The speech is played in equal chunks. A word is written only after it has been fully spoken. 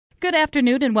Good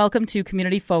afternoon and welcome to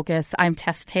Community Focus. I'm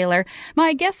Tess Taylor.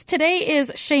 My guest today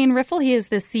is Shane Riffle. He is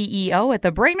the CEO at the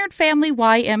Brainerd Family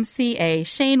YMCA.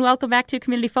 Shane, welcome back to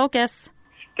Community Focus.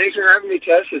 Thanks for having me,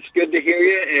 Tess. It's good to hear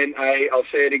you, and I'll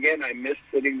say it again, I miss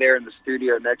sitting there in the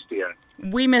studio next to you.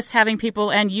 We miss having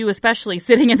people, and you especially,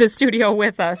 sitting in the studio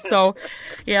with us. So,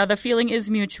 yeah, the feeling is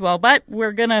mutual. But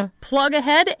we're going to plug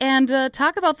ahead and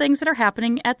talk about things that are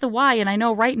happening at the Y. And I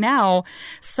know right now,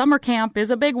 summer camp is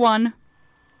a big one.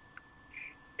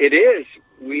 It is.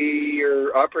 We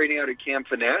are operating out at Camp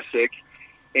Vanasek,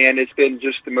 and it's been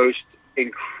just the most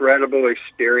incredible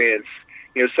experience.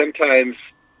 You know, sometimes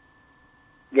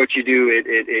what you do,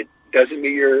 it doesn't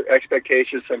meet your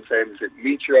expectations. Sometimes it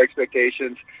meets your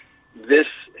expectations. This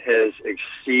has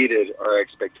exceeded our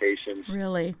expectations.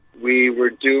 Really? We were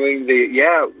doing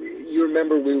you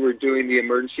remember we were doing the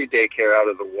emergency daycare out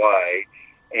of the Y,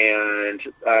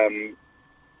 and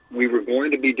we were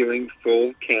going to be doing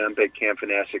full camp at Camp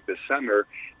Vanasek this summer,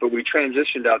 but we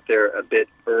transitioned out there a bit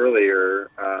earlier,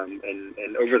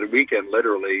 and over the weekend,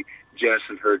 literally, Jess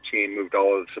and her team moved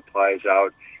all of the supplies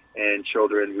out and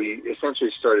children. We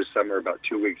essentially started summer about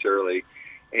 2 weeks early,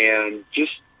 and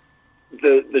just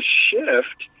the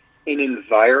shift in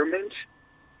environment,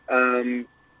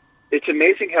 it's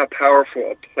amazing how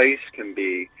powerful a place can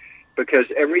be, because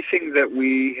everything that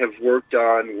we have worked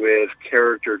on with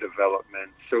character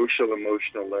development, social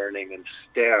emotional learning, and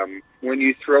STEM, when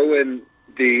you throw in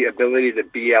the ability to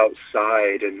be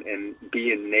outside and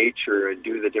be in nature and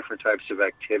do the different types of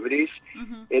activities,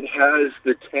 it has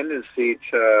the tendency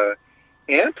to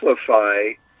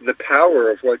amplify the power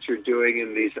of what you're doing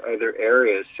in these other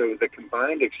areas. So the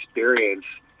combined experience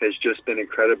has just been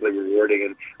incredibly rewarding.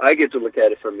 And I get to look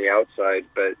at it from the outside,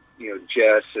 but, you know,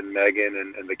 Jess and Megan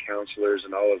and the counselors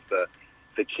and all of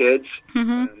the kids,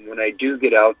 when I do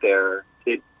get out there,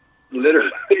 it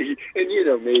literally, and you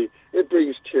know me, it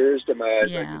brings tears to my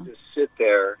eyes. Yeah. I can just sit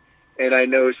there, and I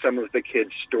know some of the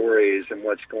kids' stories and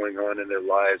what's going on in their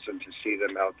lives, and to see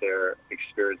them out there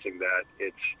experiencing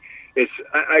that,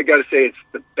 I got to say, it's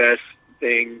the best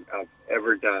thing I've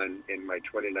ever done in my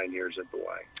 29 years at the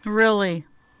Y. Really?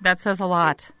 That says a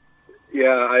lot.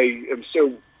 Yeah, I am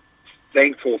so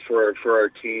thankful for our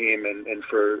team and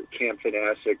for Camp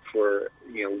Vanasek for,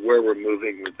 you know, where we're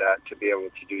moving with that, to be able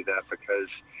to do that, because,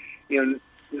 you know,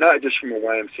 not just from a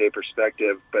YMCA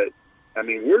perspective, but, I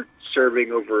mean, we're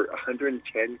serving over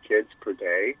 110 kids per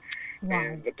day,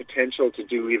 and the potential to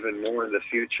do even more in the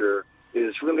future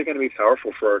is really going to be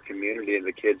powerful for our community and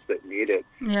the kids that need it.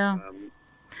 Yeah.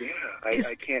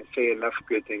 I can't say enough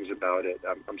good things about it.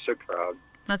 I'm so proud.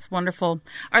 That's wonderful.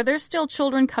 Are there still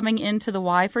children coming into the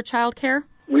Y for childcare?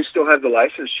 We still have the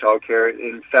licensed childcare.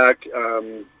 In fact,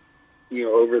 you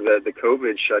know, over the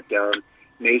COVID shutdown,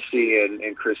 Macy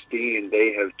and Christine,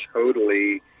 they have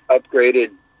totally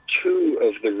upgraded 2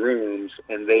 of the rooms,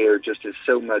 and they are just in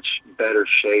so much better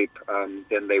shape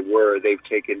than they were. They've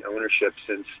taken ownership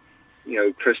since, you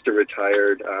know, Krista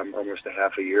retired almost a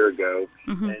half a year ago,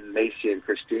 and Macy and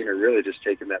Christine are really just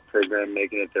taking that program,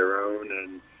 making it their own,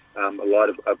 and a lot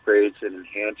of upgrades and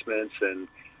enhancements. And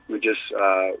we just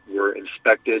were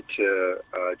inspected to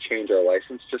change our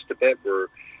license just a bit. We're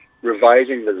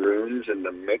revising the rooms and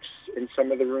the mix in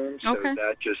some of the rooms, so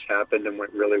that just happened and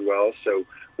went really well. So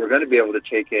we're going to be able to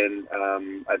take in,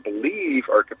 I believe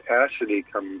our capacity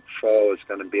come fall is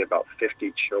going to be about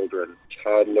 50 children,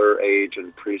 toddler age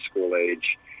and preschool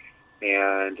age.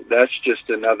 And that's just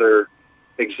another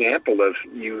example of,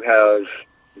 you have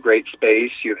great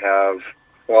space, you have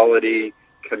quality,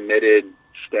 committed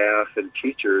staff and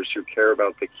teachers who care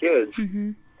about the kids,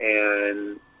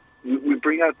 and we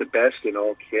bring out the best in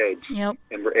all kids,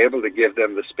 and we're able to give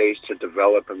them the space to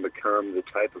develop and become the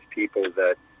type of people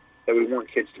that we want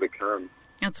kids to become.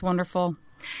 That's wonderful.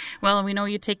 Well, we know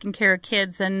you're taking care of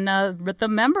kids, and the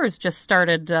members just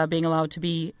started being allowed to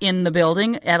be in the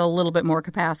building at a little bit more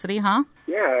capacity, huh?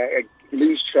 Yeah, I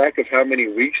lose track of how many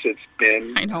weeks it's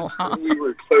been. I know, huh? We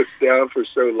were closed down for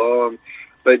so long,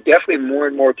 but definitely more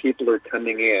and more people are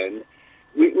coming in.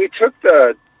 We took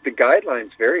the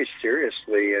guidelines very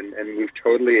seriously, and we've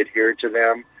totally adhered to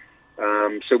them.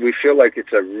 So we feel like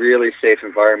it's a really safe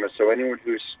environment. So anyone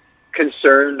who's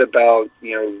concerned about,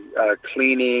 you know,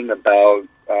 cleaning, about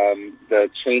the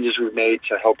changes we've made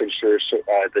to help ensure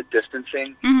the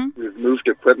distancing, we've moved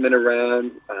equipment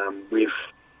around.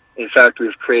 In fact,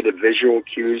 we've created visual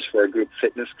cues for our group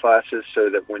fitness classes, so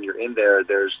that when you're in there,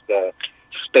 there's the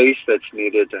space that's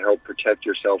needed to help protect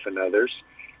yourself and others.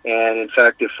 And in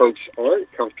fact, if folks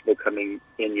aren't comfortable coming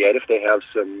in yet, if they have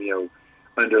some, you know,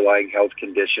 underlying health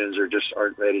conditions or just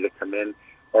aren't ready to come in,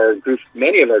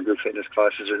 many of our group fitness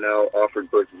classes are now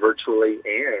offered both virtually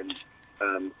and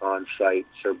site.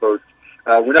 So both,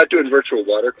 we're not doing virtual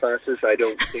water classes. I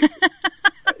don't think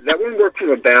that wouldn't work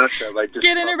from a bathtub.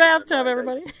 Get in your bathtub,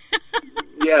 everybody.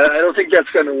 Yeah, I don't think that's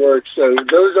going to work. So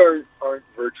those aren't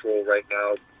virtual right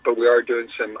now, but we are doing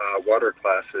some water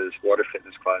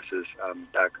fitness classes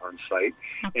back on site.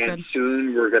 That's and good.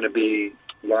 Soon we're going to be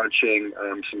launching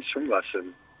some swim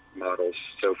lesson models.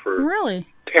 So for really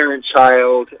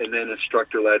parent-child and then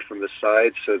instructor-led from the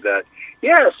side, so that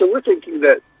so we're thinking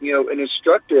that an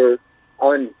instructor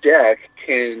on deck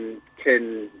can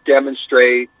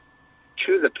demonstrate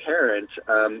to the parent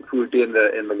who would be in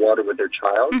the water with their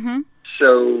child. Mm-hmm.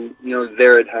 So,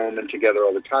 they're at home and together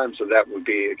all the time, so that would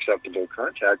be acceptable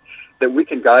contact, that we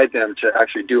can guide them to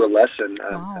actually do a lesson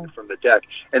kind of from the deck.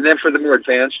 And then for the more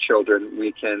advanced children,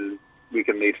 we can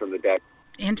lead from the deck.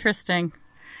 Interesting.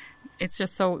 It's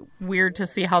just so weird to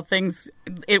see how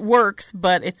it works,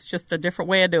 but it's just a different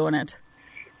way of doing it.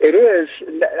 It is.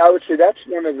 I would say that's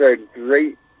one of the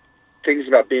great things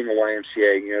about being a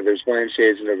YMCA. There's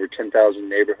YMCAs in over 10,000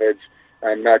 neighborhoods,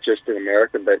 not just in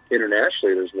America, but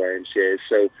internationally there's YMCAs.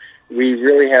 So we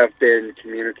really have been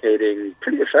communicating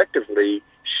pretty effectively,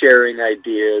 sharing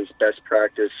ideas, best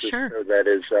practices, Sure. so that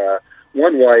is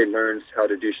one Y learns how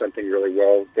to do something really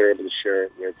well, they're able to share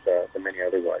it with the many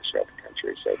other Ys throughout the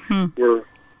country. So we're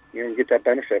get that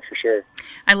benefit for sure.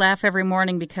 I laugh every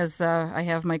morning because I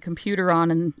have my computer on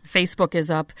and Facebook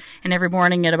is up, and every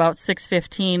morning at about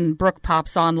 6:15, Brooke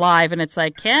pops on live, and it's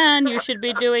like, Ken, you should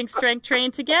be doing Strength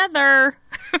Train together.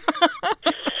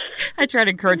 I try to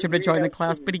encourage him to join the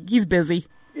class, but he's busy.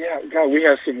 Yeah, God, we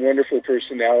have some wonderful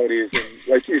personalities, and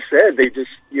like you said, they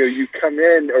just, you come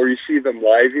in or you see them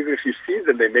live, even if you see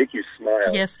them, they make you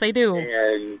smile. Yes, they do.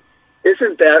 And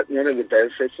isn't that one of the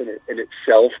benefits in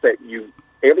itself, that you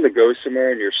able to go somewhere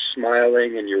and you're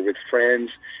smiling and you're with friends,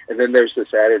 and then there's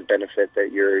this added benefit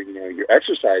that you're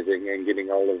exercising and getting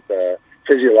all of the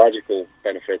physiological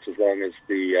benefits as long as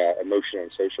the emotional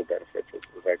and social benefits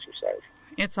of exercise.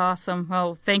 It's awesome.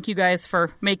 Well, thank you guys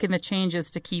for making the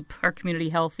changes to keep our community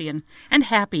healthy and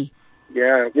happy.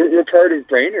 Yeah, we're part of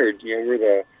Brainerd.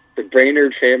 We're the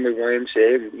Brainerd Family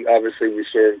YMCA. Obviously, we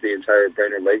serve the entire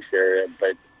Brainerd Lakes area,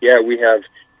 but we have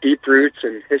deep roots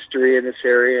and history in this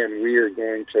area, and we are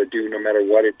going to do no matter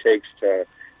what it takes to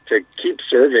keep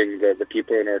serving the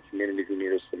people in our community who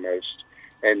need us the most.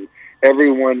 And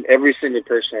every single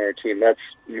person on our team, that's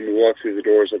when we walk through the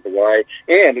doors at the Y,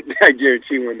 and I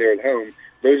guarantee when they're at home,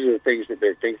 those are the things that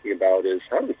they're thinking about is,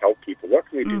 how do we help people? What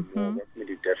can we do more? What can we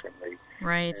do differently?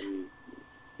 Right. And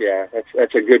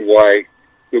that's a good Y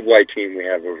team we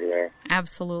have over there.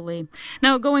 Absolutely.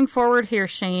 Now, going forward here,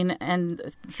 Shane, and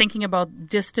thinking about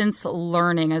distance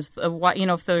learning, as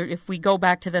if we go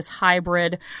back to this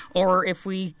hybrid, or if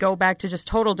we go back to just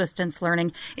total distance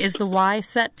learning, is the Y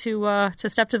set to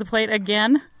step to the plate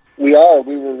again? We are.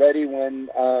 We were ready when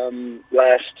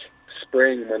last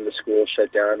spring when the school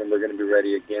shut down, and we're going to be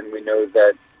ready again. We know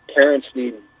that parents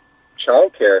need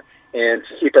childcare, and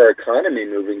to keep our economy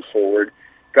moving forward,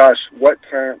 gosh, what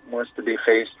parent wants to be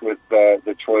faced with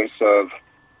the choice of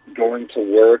going to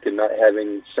work and not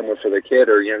having someone for their kid?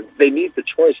 Or, they need the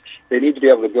choice. They need to be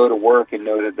able to go to work and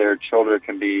know that their children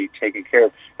can be taken care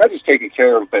of. Not just taken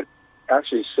care of, but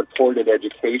actually supported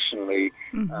educationally,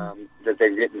 that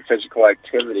they get in physical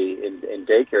activity in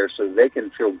daycare so they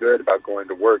can feel good about going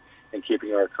to work and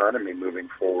keeping our economy moving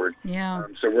forward. Yeah.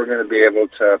 So we're going to be able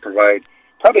to provide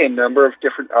probably a number of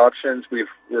different options.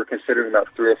 We're considering about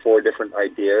 3 or 4 different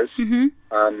ideas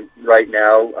right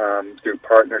now, through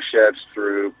partnerships,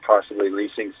 through possibly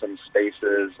leasing some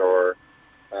spaces or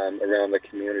around the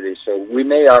community. So we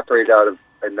may operate out of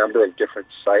a number of different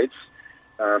sites,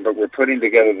 but we're putting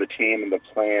together the team and the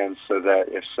plans so that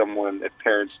if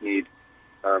parents need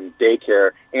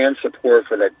daycare and support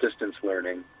for that distance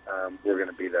learning, we're going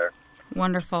to be there.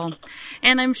 Wonderful.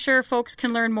 And I'm sure folks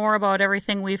can learn more about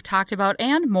everything we've talked about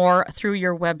and more through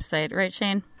your website, right,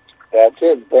 Shane? That's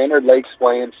it,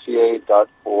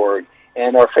 BrainerdLakesYMCA.org.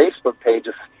 And our Facebook page,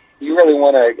 if you really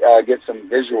want to get some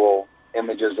visual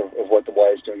images of what the Y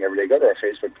is doing every day, go to our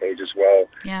Facebook page as well.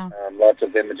 Yeah. Lots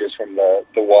of images from the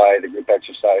Y, the group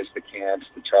exercise, the camps,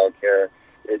 the child care.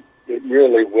 It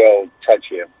really will touch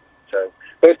you. So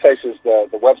both places, the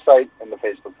website and the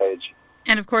Facebook page.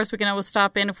 And, of course, we can always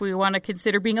stop in if we want to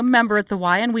consider being a member at the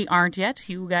Y, and we aren't yet.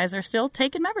 You guys are still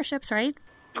taking memberships, right?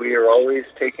 We are always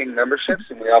taking memberships,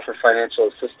 and we offer financial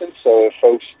assistance. So if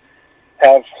folks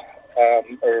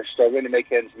are struggling to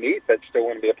make ends meet but still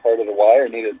want to be a part of the Y or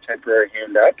need a temporary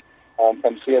hand up,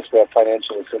 come see us. We have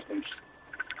financial assistance.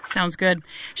 Sounds good.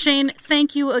 Shane,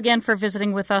 thank you again for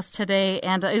visiting with us today.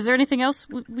 And is there anything else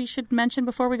we should mention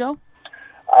before we go?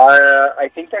 I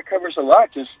think that covers a lot.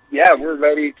 We're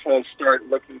ready to start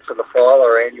looking for the fall,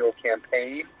 our annual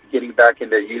campaign, getting back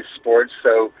into youth sports.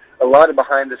 So a lot of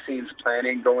behind-the-scenes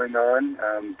planning going on.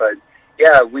 But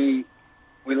we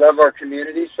love our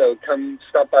community, so come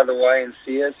stop by the Y and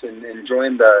see us and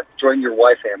join your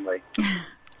Y family.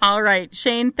 All right.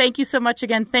 Shane, thank you so much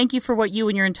again. Thank you for what you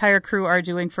and your entire crew are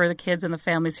doing for the kids and the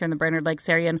families here in the Brainerd Lakes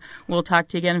area, and we'll talk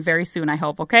to you again very soon, I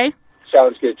hope, okay?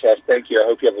 Sounds good, Tess. Thank you. I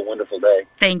hope you have a wonderful day.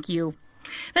 Thank you.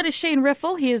 That is Shane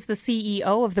Riffle. He is the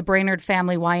CEO of the Brainerd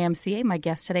Family YMCA, my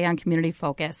guest today on Community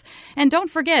Focus. And don't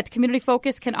forget, Community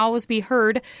Focus can always be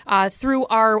heard through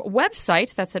our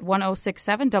website. That's at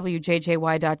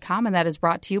 1067wjjy.com, and that is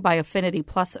brought to you by Affinity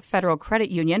Plus Federal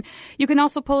Credit Union. You can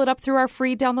also pull it up through our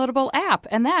free downloadable app,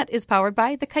 and that is powered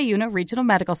by the Cuyuna Regional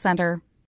Medical Center.